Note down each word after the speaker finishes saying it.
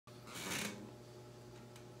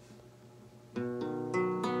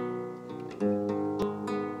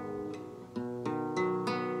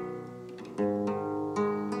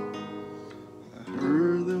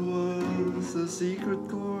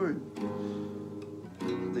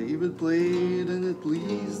David played and it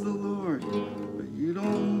pleased the Lord, but you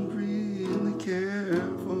don't really care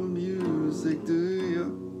for music, do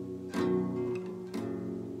you?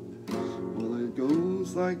 Well, it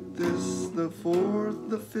goes like this: the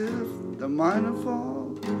fourth, the fifth, the minor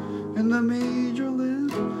fall, and the major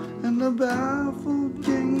lift, and the baffled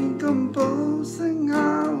king composing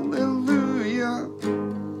hallelujah.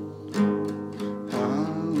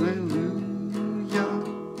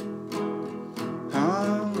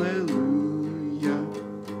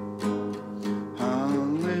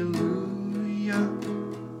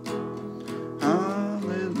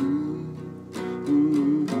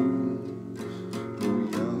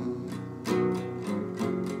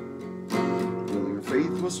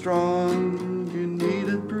 Strong, you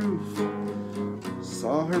needed proof.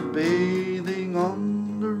 Saw her bathing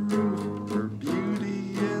on the roof, her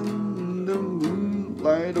beauty in the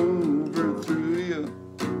moonlight overthrew you.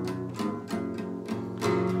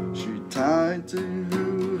 She tied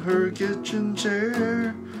to her kitchen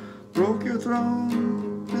chair, broke your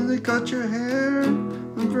throne, and they cut your hair,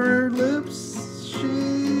 and for her lips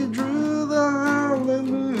she drew the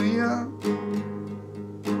hallelujah.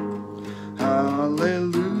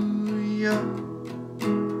 Hallelujah,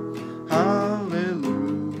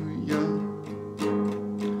 hallelujah,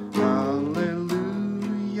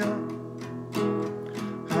 hallelujah,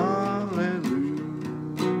 hallelujah.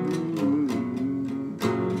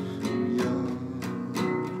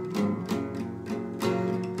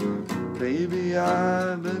 Baby,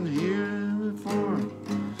 I've been here before.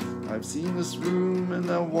 I've seen this room and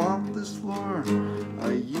I walked this floor.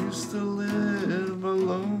 I used to live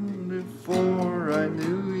alone before I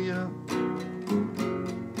knew you.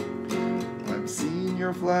 I've seen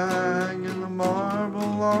your flag in the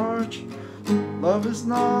marble arch. Love is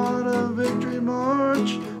not a victory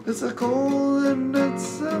march, it's a cold and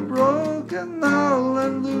it's a broken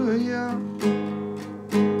hallelujah.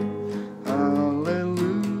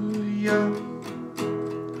 Hallelujah,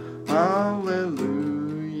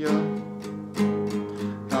 hallelujah,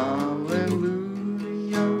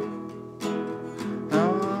 hallelujah,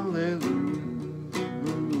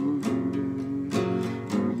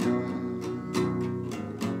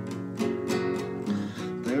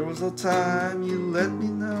 There was a time you let me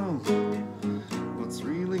know what's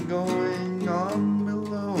really going on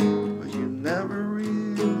below, but you never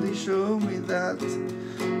really showed me that,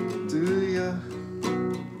 do ya?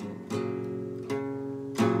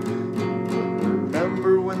 But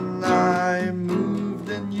remember when I moved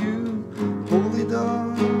and you, Holy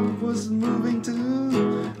Dove, was moving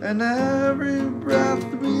too, and every breath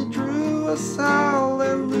we drew us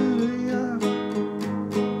hallelujah.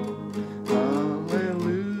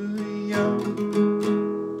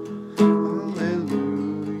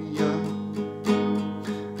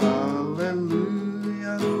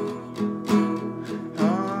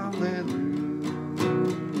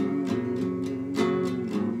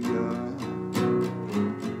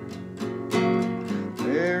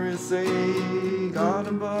 Say God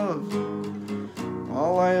above,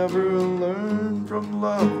 all I ever learned from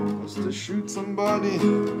love was to shoot somebody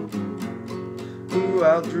who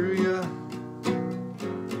outdrew you.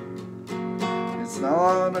 It's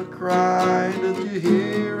not a cry that you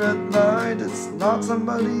hear at night, it's not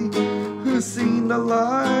somebody who's seen the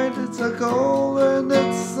light, it's a cold and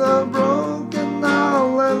it's a broken